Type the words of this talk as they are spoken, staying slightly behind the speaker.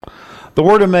The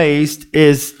word amazed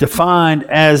is defined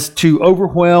as to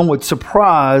overwhelm with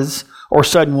surprise or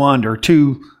sudden wonder,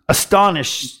 to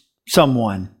astonish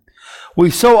someone. We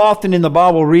so often in the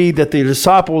Bible read that the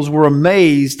disciples were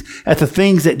amazed at the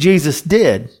things that Jesus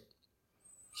did.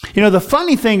 You know, the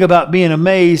funny thing about being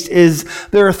amazed is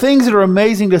there are things that are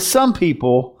amazing to some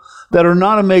people that are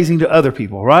not amazing to other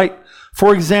people, right?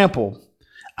 For example,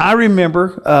 I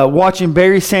remember watching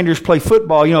Barry Sanders play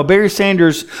football. You know, Barry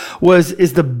Sanders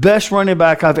is the best running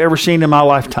back I've ever seen in my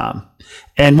lifetime.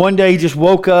 And one day he just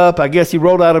woke up. I guess he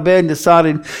rolled out of bed and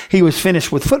decided he was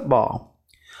finished with football.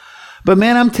 But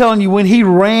man, I'm telling you, when he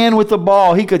ran with the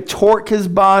ball, he could torque his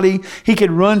body. He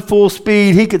could run full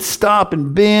speed. He could stop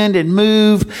and bend and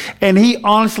move. And he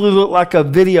honestly looked like a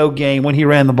video game when he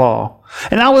ran the ball.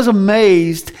 And I was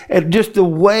amazed at just the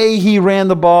way he ran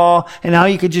the ball and how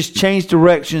he could just change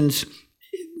directions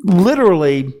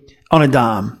literally on a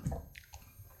dime.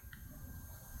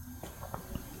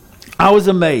 I was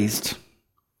amazed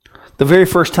the very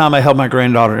first time I held my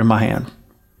granddaughter in my hand.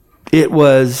 It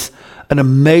was an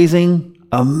amazing,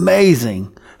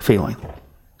 amazing feeling.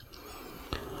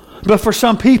 But for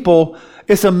some people,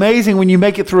 it's amazing when you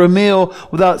make it through a meal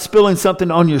without spilling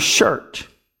something on your shirt.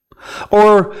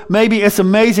 Or maybe it's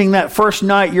amazing that first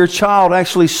night your child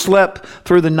actually slept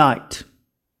through the night.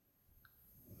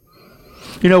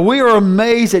 You know, we are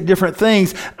amazed at different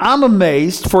things. I'm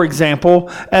amazed, for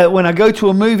example, at when I go to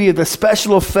a movie at the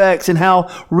special effects and how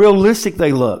realistic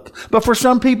they look. But for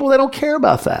some people, they don't care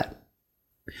about that.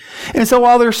 And so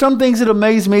while there are some things that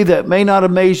amaze me that may not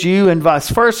amaze you and vice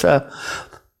versa,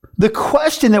 the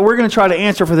question that we're going to try to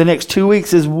answer for the next 2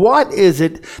 weeks is, what is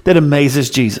it that amazes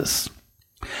Jesus?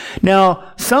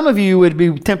 Now, some of you would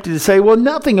be tempted to say, well,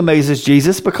 nothing amazes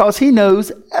Jesus because he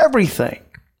knows everything.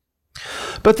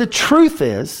 But the truth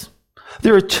is,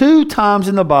 there are 2 times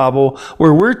in the Bible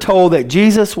where we're told that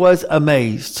Jesus was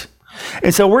amazed.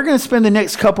 And so we're going to spend the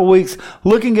next couple weeks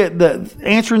looking at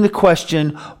answering the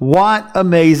question, what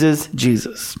amazes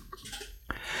Jesus?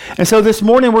 And so this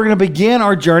morning we're going to begin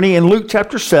our journey in Luke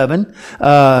chapter 7. Can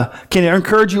I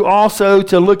encourage you also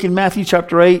to look in Matthew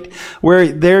chapter 8, where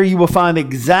there you will find the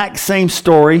exact same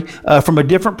story from a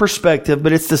different perspective,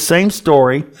 but it's the same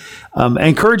story. I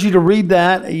encourage you to read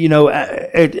that, you know,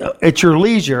 at your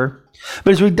leisure.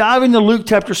 But as we dive into Luke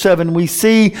chapter 7, we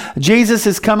see Jesus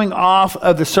is coming off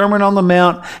of the Sermon on the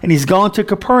Mount and he's gone to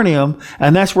Capernaum,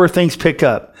 and that's where things pick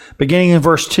up, beginning in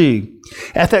verse 2.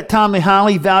 At that time, the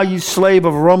highly valued slave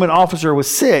of a Roman officer was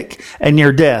sick and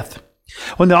near death.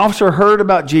 When the officer heard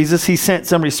about Jesus, he sent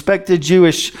some respected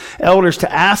Jewish elders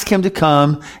to ask him to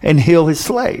come and heal his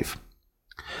slave.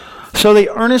 So they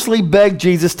earnestly begged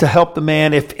Jesus to help the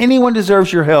man. If anyone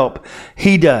deserves your help,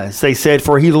 he does, they said,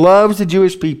 for he loves the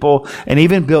Jewish people and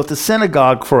even built a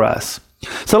synagogue for us.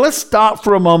 So let's stop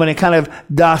for a moment and kind of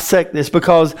dissect this,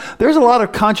 because there's a lot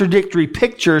of contradictory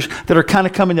pictures that are kind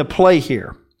of coming to play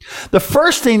here. The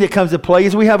first thing that comes to play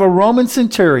is we have a Roman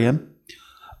centurion,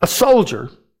 a soldier,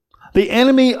 the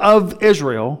enemy of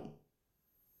Israel,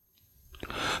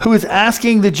 who is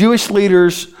asking the Jewish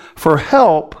leaders for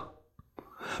help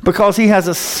because he has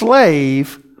a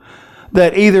slave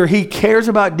that either he cares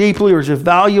about deeply or is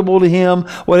valuable to him,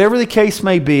 whatever the case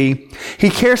may be. He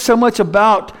cares so much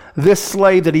about this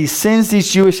slave that he sends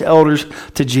these Jewish elders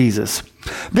to Jesus.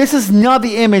 This is not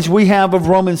the image we have of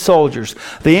Roman soldiers.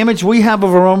 The image we have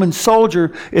of a Roman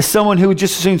soldier is someone who would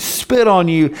just as soon spit on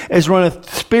you as run a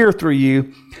spear through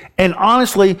you, and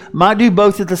honestly might do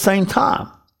both at the same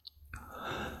time.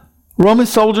 Roman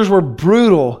soldiers were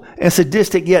brutal and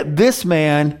sadistic, yet this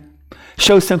man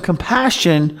shows some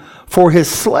compassion for his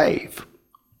slave.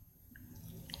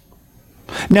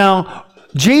 Now,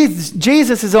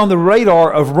 Jesus is on the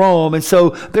radar of Rome, and so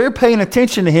they're paying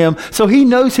attention to him. So he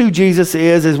knows who Jesus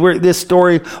is. As this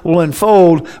story will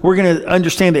unfold, we're going to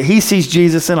understand that he sees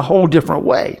Jesus in a whole different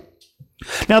way.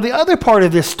 Now, the other part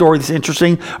of this story that's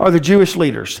interesting are the Jewish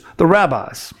leaders, the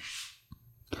rabbis.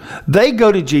 They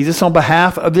go to Jesus on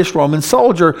behalf of this Roman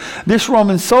soldier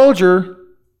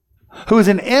who is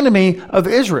an enemy of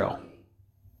Israel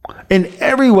in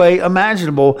every way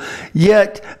imaginable.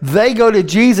 Yet they go to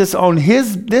Jesus on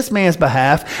this man's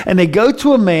behalf, and they go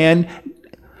to a man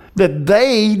that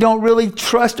they don't really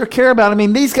trust or care about. I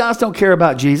mean, these guys don't care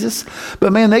about Jesus,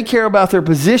 but man, they care about their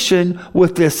position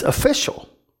with this official.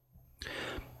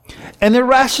 And their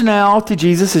rationale to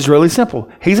Jesus is really simple.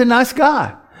 He's a nice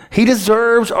guy. He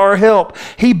deserves our help.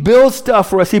 He builds stuff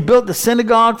for us. He built the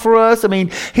synagogue for us. I mean,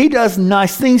 he does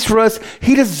nice things for us.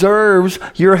 He deserves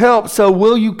your help. So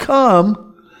will you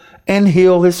come and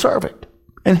heal his servant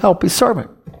and help his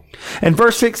servant? And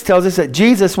verse 6 tells us that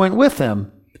Jesus went with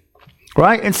them.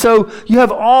 Right? And so you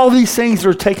have all these things that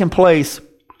are taking place.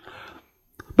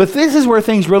 But this is where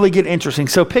things really get interesting.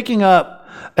 So picking up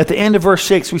at the end of verse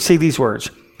 6, we see these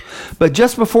words. But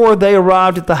just before they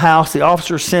arrived at the house, the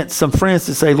officer sent some friends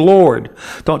to say, Lord,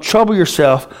 don't trouble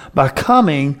yourself by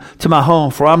coming to my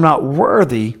home, for I'm not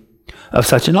worthy of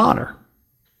such an honor.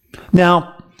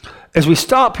 Now, as we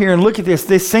stop here and look at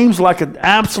this seems like an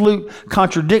absolute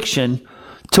contradiction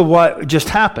to what just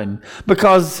happened.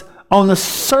 Because on the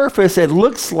surface, it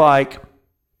looks like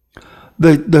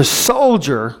the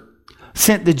soldier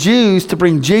sent the Jews to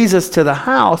bring Jesus to the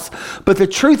house. But the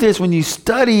truth is, when you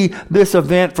study this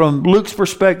event from Luke's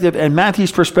perspective and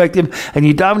Matthew's perspective, and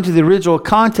you dive into the original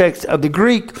context of the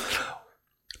Greek,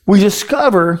 we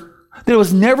discover that it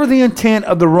was never the intent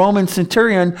of the Roman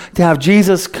centurion to have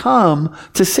Jesus come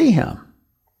to see him.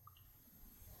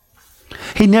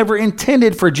 He never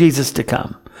intended for Jesus to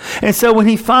come. And so when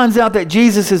he finds out that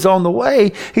Jesus is on the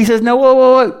way, he says, no,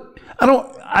 whoa.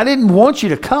 I didn't want you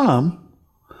to come.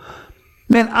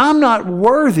 Man, I'm not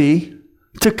worthy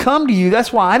to come to you.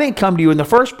 That's why I didn't come to you in the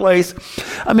first place.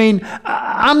 I mean,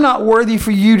 I'm not worthy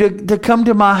for you to come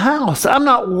to my house. I'm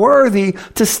not worthy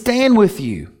to stand with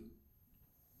you.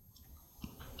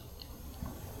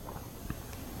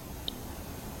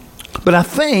 But I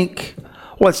think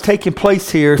what's taking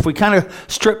place here, if we kind of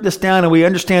strip this down and we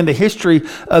understand the history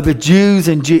of the Jews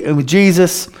and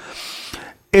Jesus,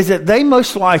 is that they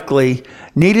most likely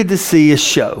needed to see a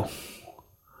show.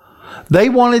 They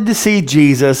wanted to see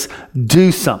Jesus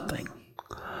do something.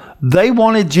 They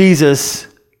wanted Jesus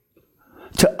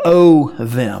to owe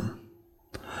them.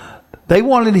 They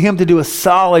wanted him to do a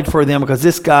solid for them because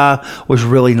this guy was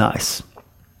really nice.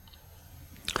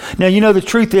 Now, the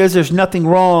truth is there's nothing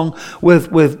wrong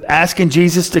with asking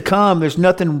Jesus to come. There's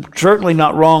certainly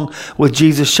not wrong with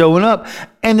Jesus showing up.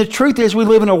 And the truth is we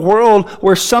live in a world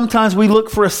where sometimes we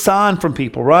look for a sign from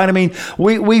people, right? I mean,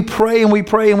 we pray and we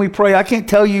pray and we pray. I can't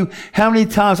tell you how many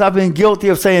times I've been guilty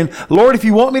of saying, Lord, if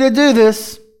you want me to do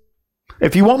this,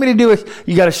 if you want me to do it,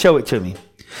 you got to show it to me.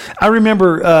 I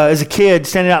remember as a kid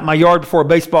standing out in my yard before a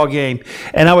baseball game,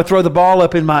 and I would throw the ball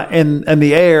up in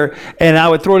the air, and I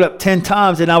would throw it up 10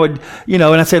 times, and I would, and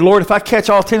I said, Lord, if I catch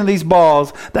all 10 of these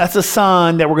balls, that's a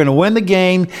sign that we're going to win the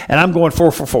game, and I'm going 4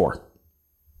 for 4.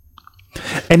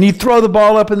 And you throw the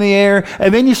ball up in the air,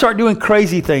 and then you start doing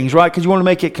crazy things, right? Because you want to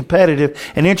make it competitive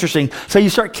and interesting. So you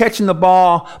start catching the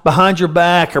ball behind your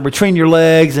back or between your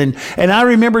legs. And I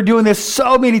remember doing this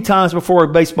so many times before a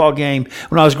baseball game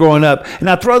when I was growing up. And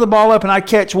I'd throw the ball up, and I'd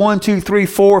catch 1, 2, 3,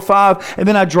 4, 5, and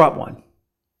then I'd drop one.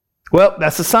 Well,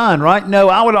 that's a sign, right? No,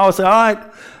 I would always say, all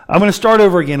right, I'm going to start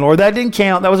over again, Lord. That didn't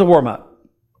count. That was a warm-up.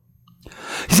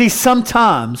 You see,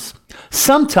 sometimes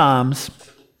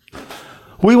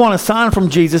we want a sign from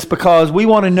Jesus because we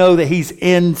want to know that he's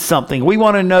in something. We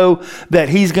want to know that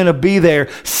he's going to be there.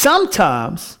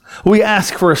 Sometimes we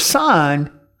ask for a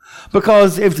sign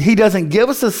because if he doesn't give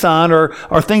us a sign or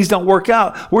things don't work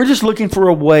out, we're just looking for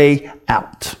a way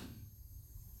out.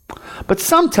 But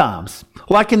sometimes,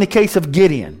 like in the case of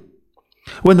Gideon,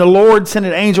 when the Lord sent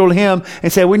an angel to him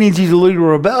and said, we need you to lead a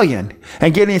rebellion.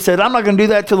 And Gideon said, I'm not going to do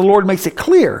that till the Lord makes it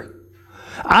clear.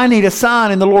 I need a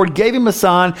sign, and the Lord gave him a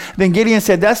sign. Then Gideon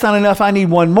said, that's not enough, I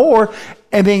need one more.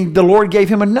 And then the Lord gave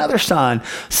him another sign.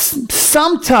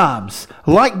 Sometimes,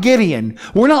 like Gideon,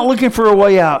 we're not looking for a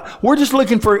way out. We're just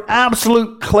looking for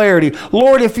absolute clarity.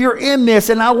 Lord, if you're in this,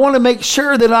 and I want to make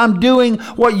sure that I'm doing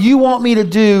what you want me to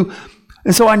do,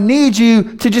 and so I need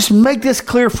you to just make this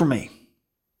clear for me.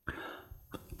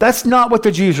 That's not what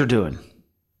the Jews are doing.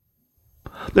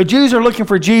 The Jews are looking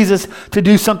for Jesus to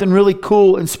do something really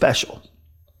cool and special.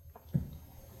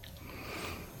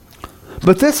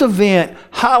 But this event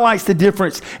highlights the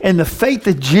difference in the faith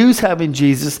the Jews have in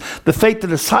Jesus, the faith the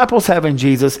disciples have in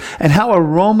Jesus, and how a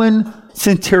Roman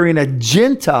centurion, a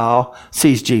Gentile,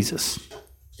 sees Jesus.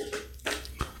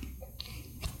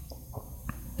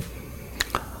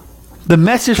 The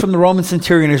message from the Roman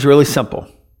centurion is really simple.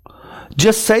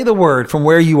 Just say the word from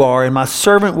where you are, and my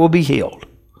servant will be healed.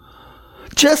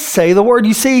 Just say the word.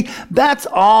 You see, that's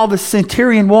all the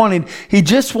centurion wanted. He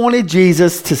just wanted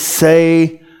Jesus to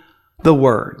say the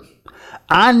word.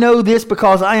 I know this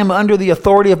because I am under the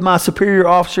authority of my superior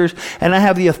officers, and I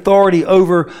have the authority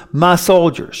over my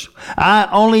soldiers. I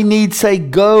only need say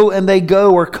go and they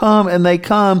go, or come and they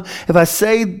come. If I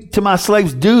say to my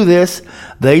slaves, do this,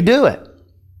 they do it.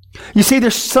 You see,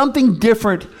 there's something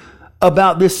different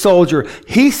about this soldier.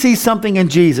 He sees something in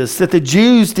Jesus that the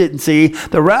Jews didn't see,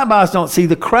 the rabbis don't see,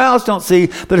 the crowds don't see,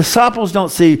 the disciples don't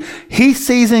see. He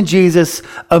sees in Jesus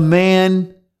a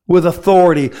man with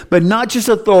authority, but not just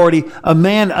authority, a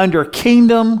man under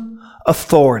kingdom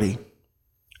authority.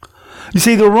 You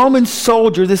see, the Roman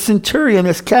soldier, the centurion,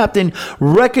 this captain,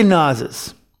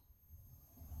 recognizes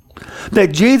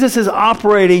that Jesus is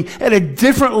operating at a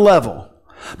different level.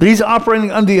 That he's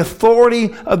operating under the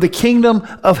authority of the kingdom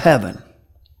of heaven.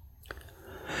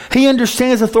 He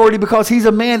understands authority because he's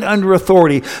a man under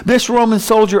authority. This Roman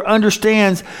soldier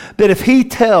understands that if he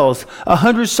tells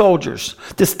 100 soldiers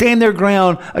to stand their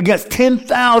ground against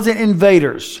 10,000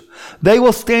 invaders, they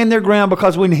will stand their ground,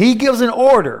 because when he gives an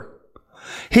order,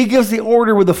 he gives the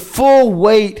order with the full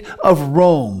weight of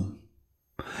Rome.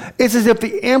 It's as if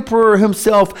the emperor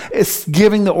himself is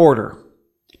giving the order.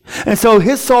 And so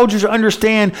his soldiers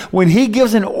understand when he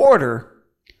gives an order,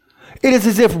 it is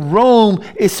as if Rome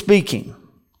is speaking.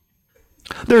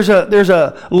 There's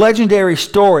a legendary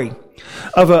story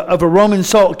of a Roman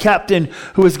captain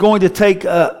who was going to take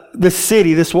this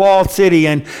city, this walled city,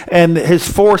 and his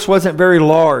force wasn't very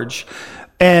large.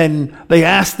 And he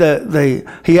asked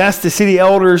the city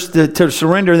elders to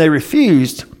surrender, and they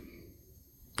refused.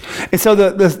 And so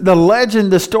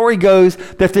the story goes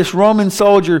that this Roman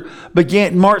soldier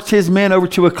marched his men over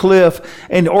to a cliff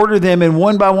and ordered them, and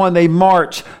one by one they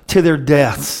marched to their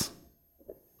deaths.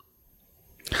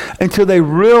 Until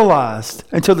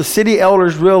the city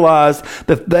elders realized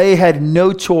that they had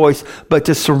no choice but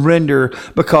to surrender,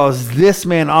 because this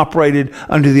man operated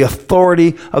under the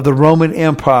authority of the Roman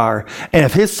Empire. And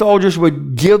if his soldiers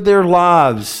would give their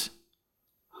lives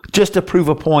just to prove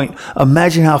a point,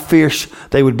 imagine how fierce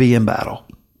they would be in battle.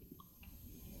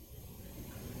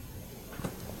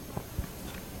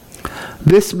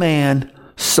 This man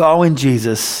saw in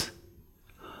Jesus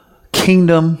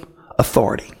kingdom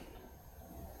authority.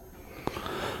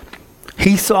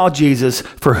 He saw Jesus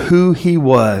for who he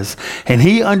was, and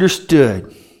he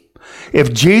understood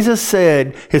if Jesus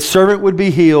said his servant would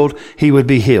be healed, he would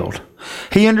be healed.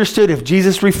 He understood if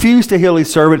Jesus refused to heal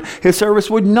his servant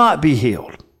would not be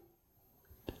healed.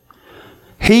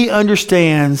 He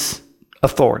understands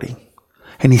authority,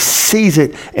 and he sees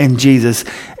it in Jesus.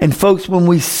 And folks, when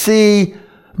we see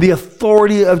the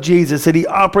authority of Jesus, that he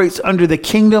operates under the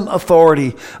kingdom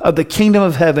authority of the kingdom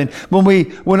of heaven,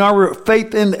 when our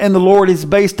faith in the Lord is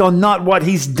based on not what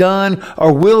he's done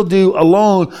or will do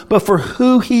alone, but for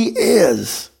who he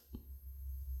is.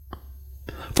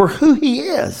 For who he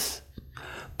is.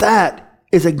 That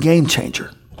is a game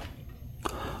changer.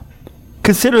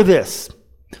 Consider this.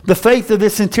 The faith of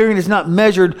this centurion is not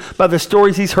measured by the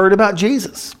stories he's heard about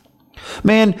Jesus.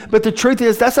 Man, but the truth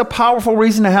is, that's a powerful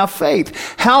reason to have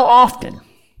faith. How often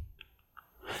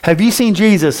have you seen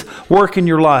Jesus work in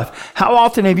your life? How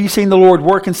often have you seen the Lord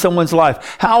work in someone's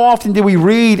life? How often do we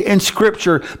read in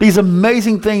Scripture these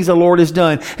amazing things the Lord has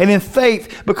done? And in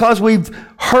faith, because we've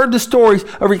heard the stories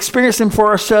or experienced them for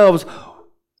ourselves,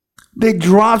 it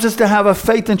drives us to have a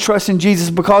faith and trust in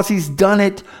Jesus because he's done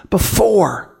it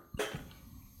before.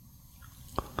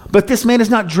 But this man is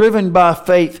not driven by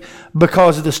faith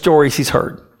because of the stories he's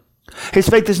heard. His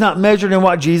faith is not measured in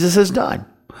what Jesus has done.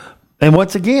 And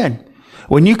once again,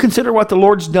 when you consider what the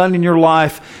Lord's done in your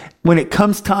life, when you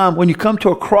come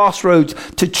to a crossroads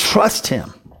to trust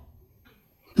him,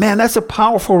 man, that's a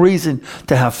powerful reason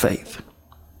to have faith.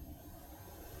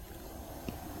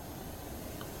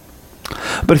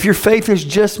 But if your faith is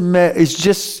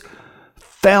just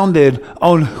founded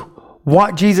on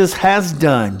what Jesus has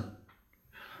done,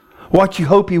 what you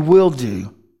hope he will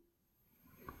do,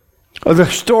 or the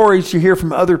stories you hear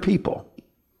from other people,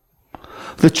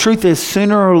 the truth is,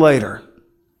 sooner or later,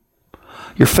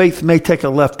 your faith may take a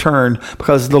left turn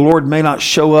because the Lord may not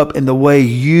show up in the way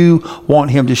you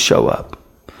want him to show up.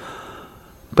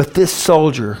 But this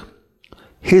soldier,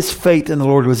 his faith in the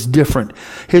Lord was different.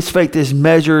 His faith is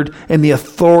measured in the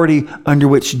authority under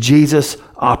which Jesus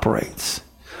operates,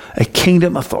 a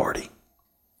kingdom authority.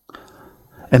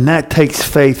 And that takes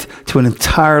faith to an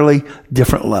entirely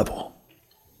different level.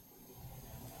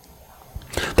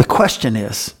 The question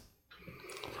is,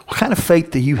 what kind of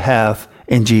faith do you have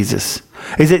in Jesus?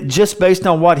 Is it just based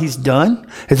on what he's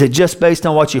done? Is it just based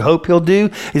on what you hope he'll do?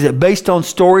 Is it based on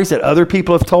stories that other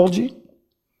people have told you?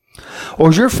 Or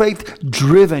is your faith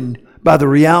driven by the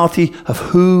reality of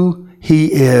who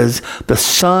he is, the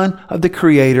Son of the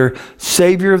Creator,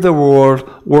 Savior of the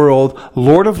world,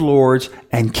 Lord of Lords,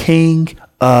 and King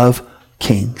of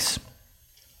Kings?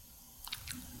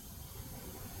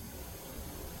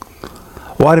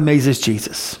 What amazes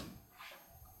Jesus?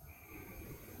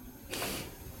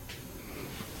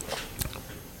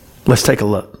 Let's take a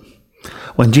look.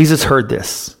 When Jesus heard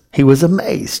this, he was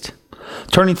amazed.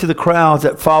 Turning to the crowds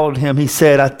that followed him, he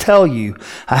said, I tell you,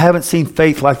 I haven't seen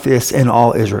faith like this in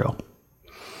all Israel.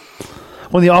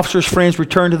 When the officer's friends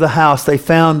returned to the house, they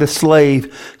found the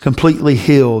slave completely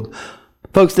healed.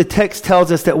 Folks, the text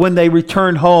tells us that when they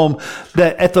returned home,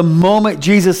 that at the moment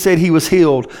Jesus said he was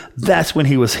healed, that's when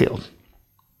he was healed.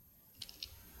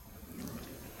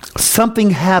 Something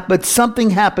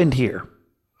happened here.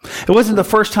 It wasn't the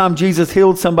first time Jesus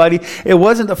healed somebody. It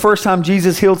wasn't the first time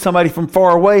Jesus healed somebody from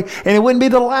far away, and it wouldn't be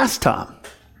the last time.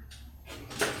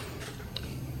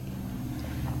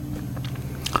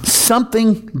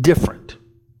 Something different.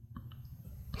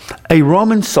 A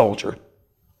Roman soldier,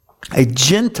 a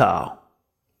Gentile,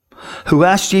 who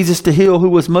asked Jesus to heal, who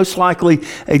was most likely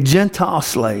a Gentile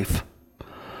slave.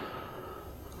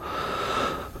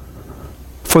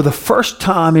 For the first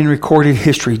time in recorded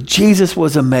history, Jesus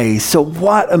was amazed. So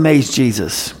what amazed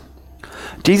Jesus?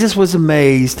 Jesus was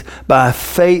amazed by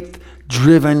faith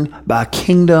driven by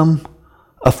kingdom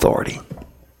authority.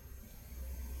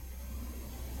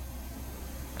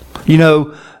 You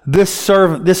know, this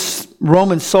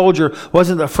Roman soldier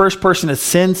wasn't the first person to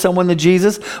send someone to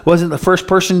Jesus, wasn't the first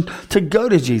person to go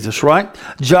to Jesus, right?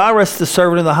 Jairus, the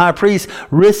servant of the high priest,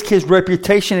 risked his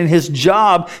reputation and his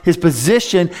job, his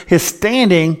position, his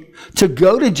standing to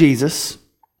go to Jesus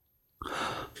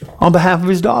on behalf of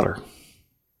his daughter.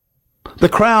 The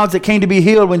crowds that came to be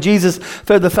healed when Jesus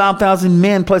fed the 5,000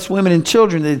 men plus women and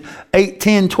children, the 8,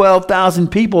 10, 12,000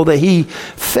 people that he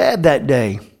fed that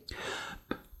day.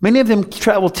 Many of them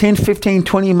traveled 10, 15,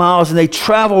 20 miles, and they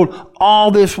traveled all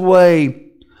this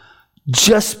way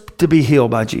just to be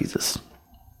healed by Jesus.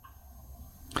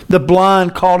 The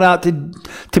blind called out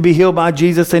to be healed by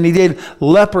Jesus, and he did.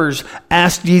 Lepers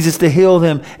asked Jesus to heal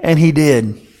them, and he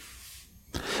did.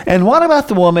 And what about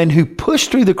the woman who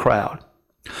pushed through the crowd?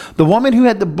 The woman who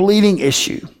had the bleeding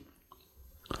issue,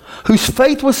 whose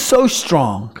faith was so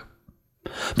strong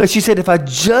that she said, if I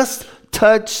just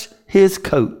touch his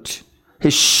coat,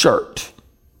 his shirt,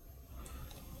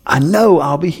 I know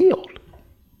I'll be healed.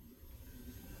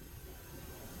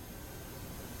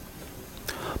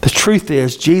 The truth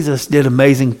is, Jesus did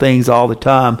amazing things all the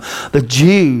time. The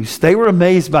Jews, they were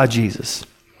amazed by Jesus.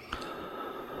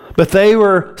 But they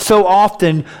were so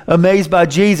often amazed by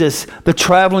Jesus, the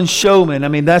traveling showman. I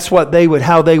mean, that's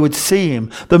how they would see him.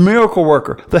 The miracle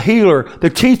worker, the healer, the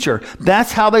teacher.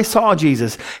 That's how they saw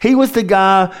Jesus. He was the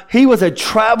guy, he was a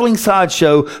traveling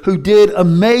sideshow who did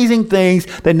amazing things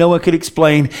that no one could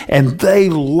explain. And they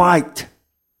liked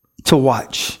to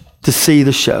watch, to see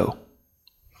the show.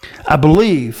 I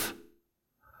believe,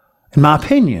 in my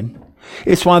opinion,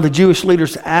 it's why the Jewish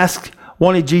leaders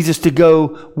wanted Jesus to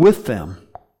go with them.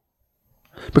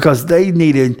 Because they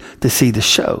needed to see the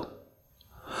show.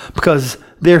 Because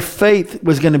their faith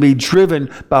was going to be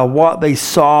driven by what they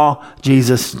saw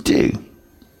Jesus do.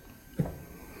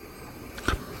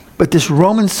 But this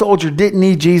Roman soldier didn't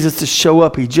need Jesus to show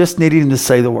up. He just needed him to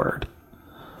say the word.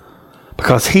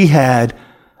 Because he had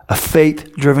a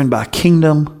faith driven by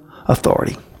kingdom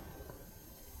authority.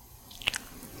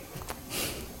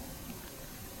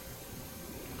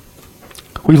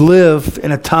 We live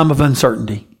in a time of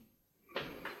uncertainty.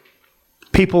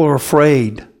 People are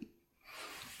afraid.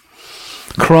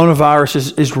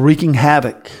 Coronavirus is wreaking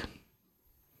havoc.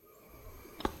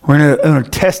 We're in a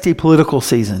testy political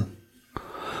season.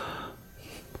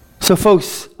 So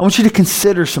folks, I want you to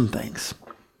consider some things.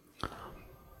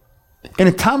 In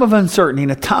a time of uncertainty, in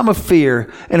a time of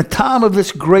fear, in a time of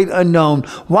this great unknown,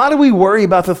 why do we worry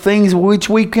about the things which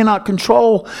we cannot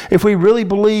control if we really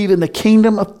believe in the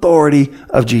kingdom authority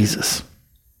of Jesus?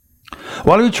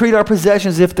 Why do we treat our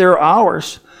possessions as if they're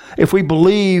ours? If we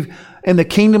believe in the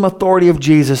kingdom authority of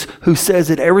Jesus, who says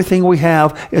that everything we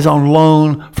have is on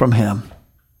loan from him.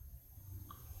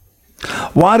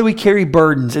 Why do we carry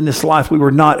burdens in this life we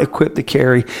were not equipped to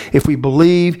carry if we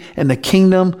believe in the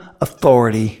kingdom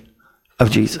authority of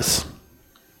Jesus?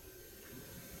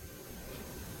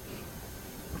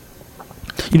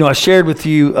 You know, I shared with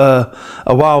you a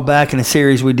while back in a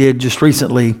series we did just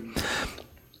recently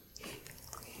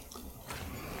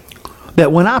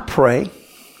that when I pray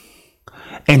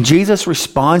and Jesus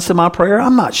responds to my prayer,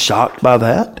 I'm not shocked by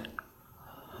that.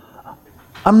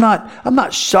 I'm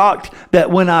not shocked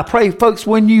that when I pray. Folks,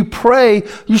 when you pray,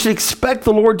 you should expect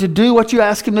the Lord to do what you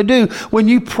ask him to do. When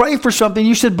you pray for something,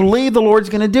 you should believe the Lord's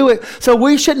going to do it. So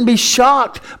we shouldn't be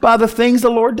shocked by the things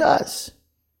the Lord does.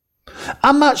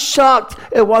 I'm not shocked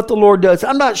at what the Lord does.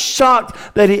 I'm not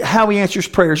shocked that how he answers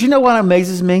prayers. You know what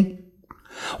amazes me?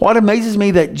 What amazes me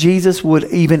that Jesus would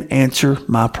even answer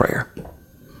my prayer.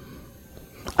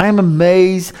 I am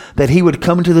amazed that he would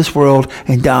come into this world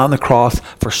and die on the cross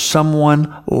for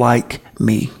someone like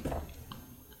me.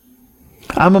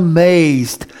 I'm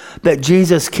amazed that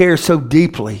Jesus cares so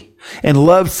deeply and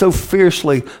loves so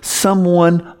fiercely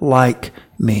someone like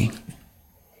me.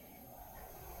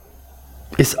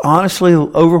 It's honestly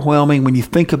overwhelming when you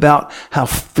think about how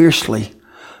fiercely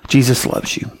Jesus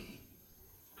loves you.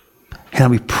 And how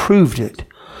he proved it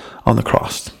on the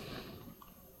cross.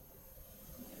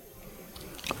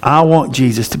 I want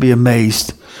Jesus to be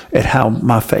amazed at how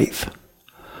my faith.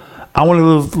 I want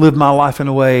to live my life in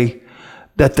a way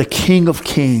that the King of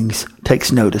Kings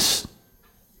takes notice.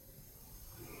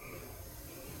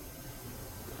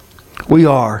 We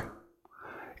are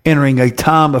entering a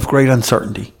time of great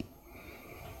uncertainty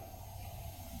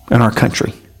in our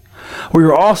country. We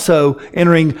are also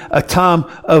entering a time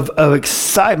of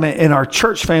excitement in our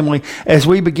church family as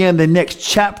we begin the next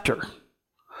chapter.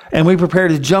 And we prepare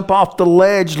to jump off the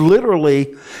ledge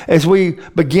literally as we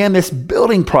begin this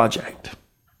building project.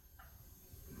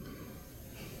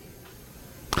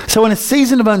 So in a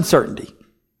season of uncertainty,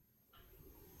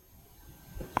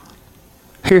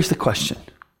 here's the question.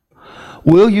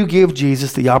 Will you give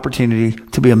Jesus the opportunity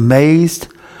to be amazed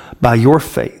by your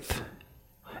faith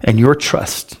and your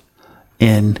trust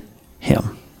in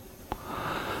him?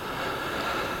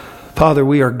 Father,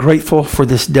 we are grateful for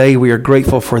this day. We are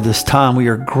grateful for this time. We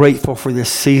are grateful for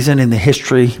this season in the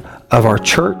history of our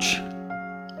church.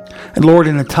 And Lord,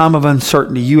 in a time of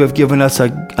uncertainty, you have given us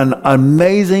an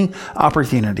amazing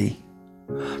opportunity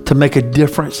to make a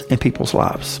difference in people's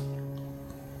lives.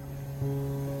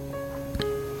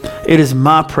 It is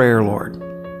my prayer, Lord.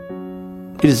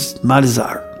 It is my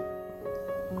desire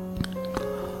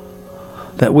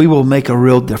that we will make a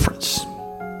real difference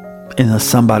in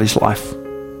somebody's life.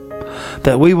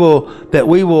 That we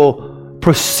will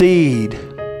proceed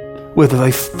with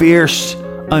a fierce,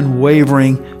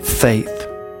 unwavering faith.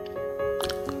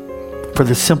 For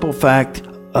the simple fact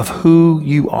of who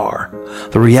you are.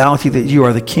 The reality that you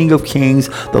are the King of Kings,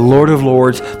 the Lord of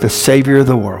Lords, the Savior of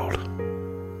the world.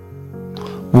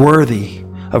 Worthy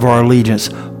of our allegiance,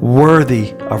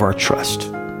 worthy of our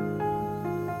trust.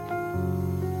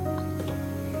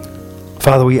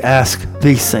 Father, we ask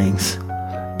these things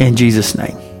in Jesus'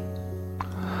 name.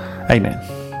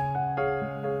 Amen.